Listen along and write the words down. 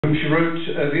She wrote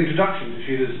the introduction to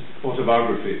Sheila's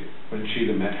autobiography, When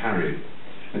Sheila Met Harry.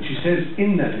 And she says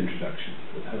in that introduction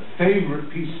that her favourite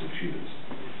piece of Sheila's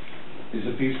is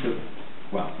a piece that,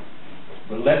 well,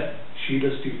 we'll let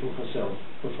Sheila Steafel herself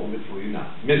perform it for you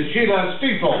now. Miss Sheila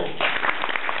Steafel!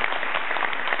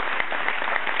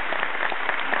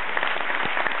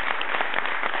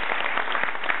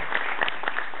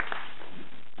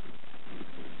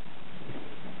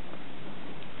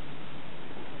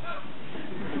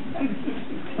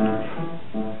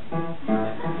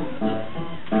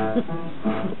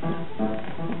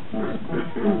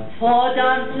 Four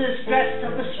dancers dressed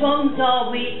up as swans are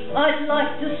we. I'd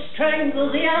like to strangle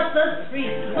the other three.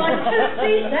 My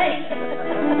toothie's ache,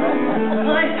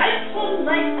 my hateful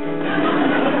lake.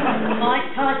 My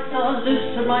tights are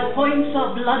loose and my points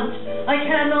are blunt. I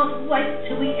cannot wait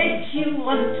till we hit you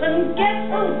once and get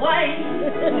away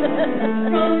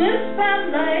from this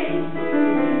ballet.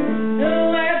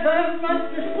 Whoever wrote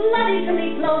this bloody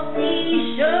silly plot,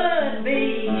 he should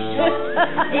be shot.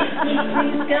 If he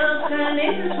thinks girls turn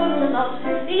into swans a lot,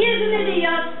 he is an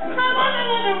idiot. Come on,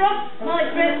 another rock. My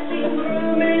dressing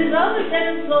room is on the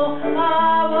 7th floor.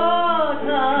 Ah, what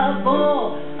a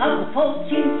bore. Up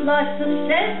 14 flights of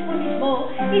stairs once more.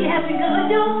 He'd have to go a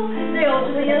door. They ought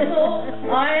to be a law.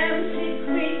 I am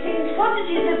secreting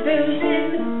quantities of booze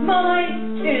in my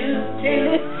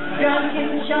tutu. Drunk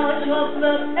in charge of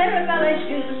a pair of ballet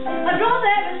shoes. I'd rather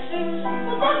have a snooze,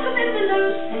 the bottom in the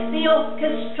loose. The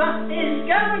orchestra is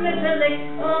going at a lick.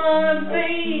 I'm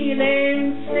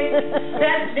feeling sick.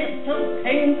 That little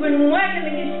penguin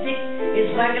waggling his stick is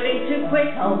waggling too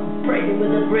quick. I'll break him with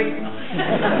a brick.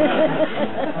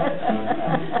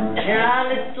 Our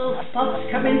little spot's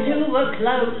coming to a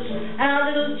close.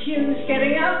 Our little tune's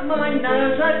getting up my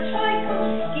nose. A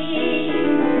Tchaikovsky,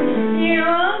 you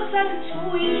are such a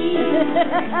twee.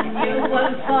 You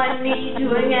won't find me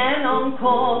doing an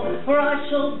encore, for I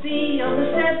shall be on the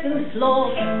 7th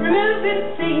floor,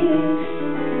 removing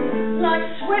things like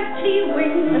sweaty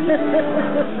wings.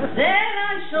 Then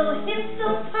I shall hit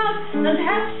the pub and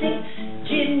have 6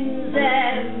 gins,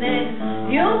 and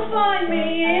then you'll find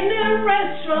me in a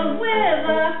restaurant where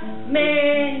the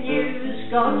menu's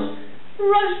got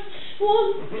roast swan.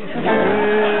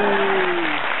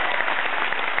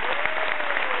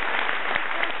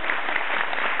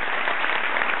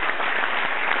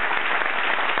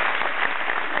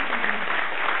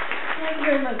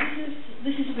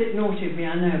 This is a bit naughty of me,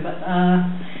 I know, but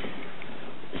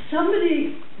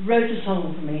somebody wrote a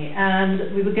song for me,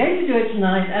 and we were going to do it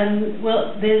tonight, and,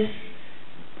 well, there's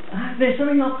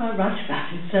something not quite right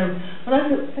about it, so, but I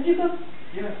thought, have you got?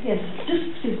 Yeah. Yes,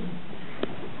 just see.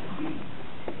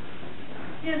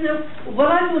 Yeah, no, what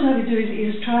I thought I would do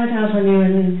is try it out on you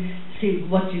and see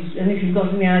what you, and if you've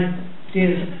got any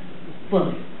ideas,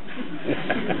 well.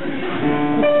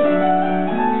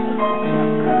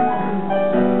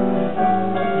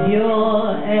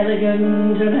 You're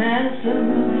elegant and handsome,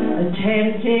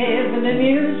 attentive and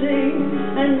amusing,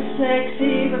 and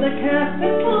sexy with a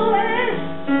capital S.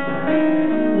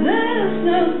 There's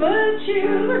no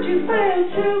virtue that you fail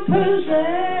to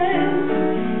possess,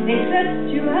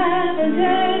 except you haven't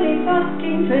any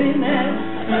fucking finesse.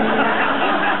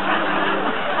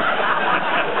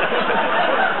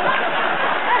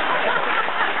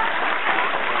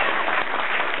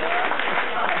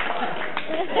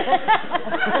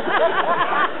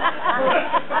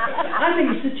 I think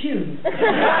it's the tune.